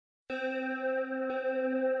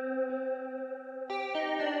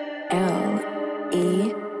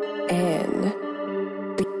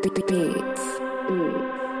Beats.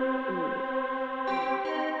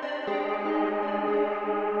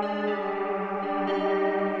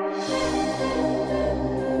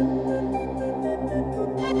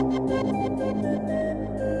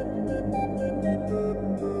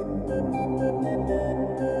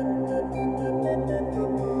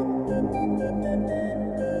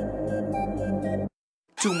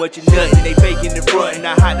 Too much of nothing, they fake in the front, and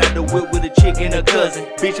I hot out the whip with a chick and a cousin.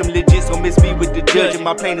 Bitch, I'm legit, so miss me with the judge, and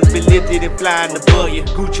my plane has been lifted and flying above you.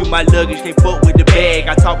 Gucci my luggage, can't fuck with the bag.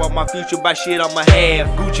 I talk about my future, by shit I'ma have.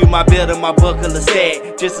 Gucci my belt and my buckle a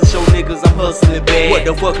stack, just to show niggas I'm hustling bad. What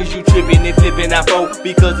the fuck is you tripping and flipping out for?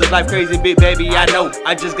 Because it's life crazy, big baby, I know.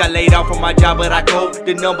 I just got laid off from my job, but I cope.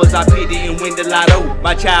 The numbers I picked it and win the lotto.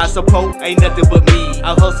 My child support ain't nothing but me.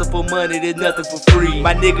 I hustle for money, there's nothing for free.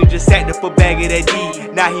 My nigga just sat there for bag of that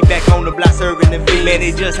D. Now he back on the block serving the V. Man,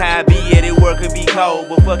 it's just how I be, yeah, it work can be cold,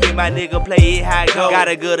 but fuck it, my nigga, play it how it go. Got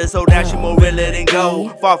a good so now she more realer than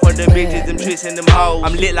gold. Far from the bitches, them tricks and them hoes.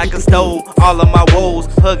 I'm lit like a stove, all of my woes.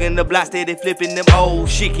 Hugging the block, steady flipping them old.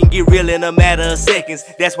 Shit can get real in a matter of seconds.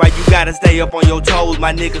 That's why you gotta stay up on your toes,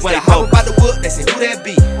 my niggas. When I hop about the wood, they say, who that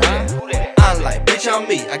be? I'm like, bitch, I'm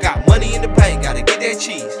me. I got money in the bank, gotta get that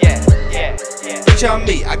cheese. Bitch, I'm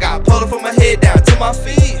me. I got puller from my head down to my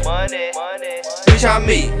feet. Bitch, I'm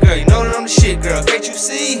me. Girl, you know that I'm the shit, girl. Can't you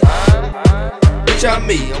see? Bitch, I'm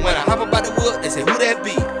me. And when I hop about the wood, they say, who that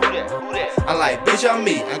be? I'm like, bitch, I'm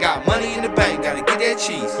me. I got money in the bank, gotta get that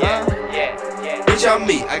cheese. Bitch, I'm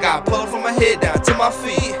me. I got puller from my head down to my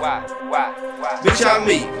feet. Bitch, I'm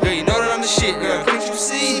me. Girl, you know that I'm the shit, girl. Can't you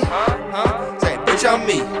see? Say, bitch, I'm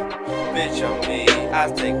me. Bitch, I'm me. I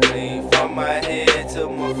stay clean from my head to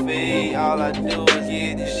my feet. All I do is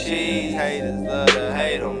get the shit. Haters love to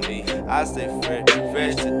hate on me. I stay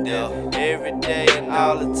fresh to death every day and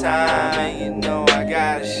all the time. And you know I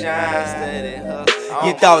gotta shine, steady hustle.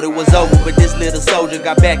 You thought it was over, but this little soldier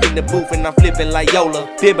got back in the booth and I'm flipping like Yola.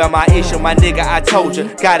 Been by my issue, my nigga, I told ya.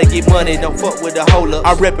 Gotta get money, don't fuck with the holder.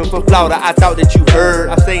 I'm reppin' for Florida, I thought that you heard.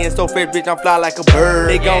 I'm staying so fresh, bitch, I'm fly like a bird.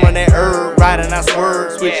 They gone on that herb, riding, I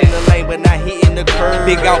swerve. Switching the lane, but not hitting the curb.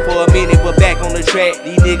 Big out for a minute, but back on the track.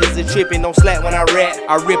 These niggas are trippin', don't slack when I rap.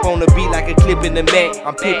 I rip on the beat like a clip in the Mac.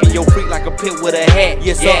 I'm pimpin' your freak like a pimp with a hat.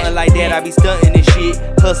 Yeah, something like that, I be stuntin' this shit.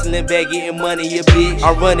 Hustling back, getting money, yeah, bitch.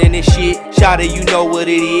 I'm running this shit, shawty, you know what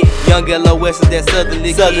it is. Young LOS is that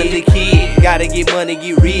southerly kid. Gotta get money,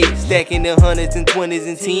 get rich. Stacking the hundreds and 20s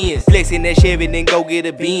and 10s. Flexing that Chevy, then go get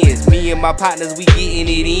a Benz. Me and my partners, we getting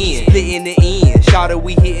it in. Splitting the end. Shawty,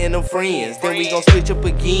 we hitting them friends. Then we gon' switch up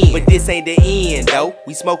again. But this ain't the end, though.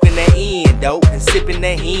 We smoking that end, though. And sipping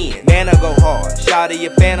that hen. Man, I go hard. Shawty,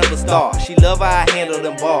 a fan of a star. She love how I handle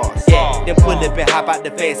them bars. Yeah, then pull up and hop out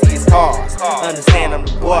the fanciest cars. Understand I'm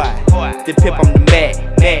the boy. The pimp, I'm the Mac.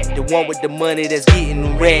 The one with the money that's getting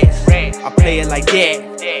them rats. I play it like that.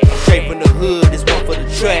 I'm straight from the hood, this one for the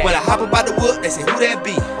track. When I hop about the wood, they say, who that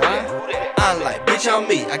be? I'm like, bitch, I'm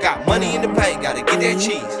me. I got money in the bank, gotta get that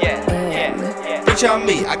cheese. Bitch, I'm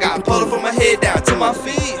me. I got puller from my head down to my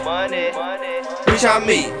feet. Bitch, I'm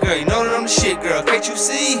me. Girl, you know that I'm the shit, girl. Can't you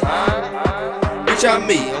see? Bitch, I'm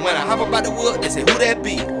me. And when I hop about the wood, they say, who that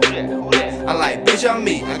be? I'm like, bitch, I'm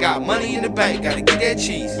me. I got money in the bank, gotta get that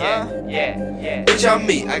cheese. Bitch, I'm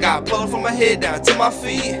me. I got puller from my head down to my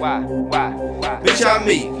feet. Bitch, I'm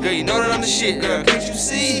me. Girl, you know that I'm the shit, girl. Can't you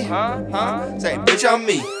see? Say, bitch, I'm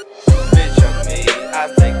me.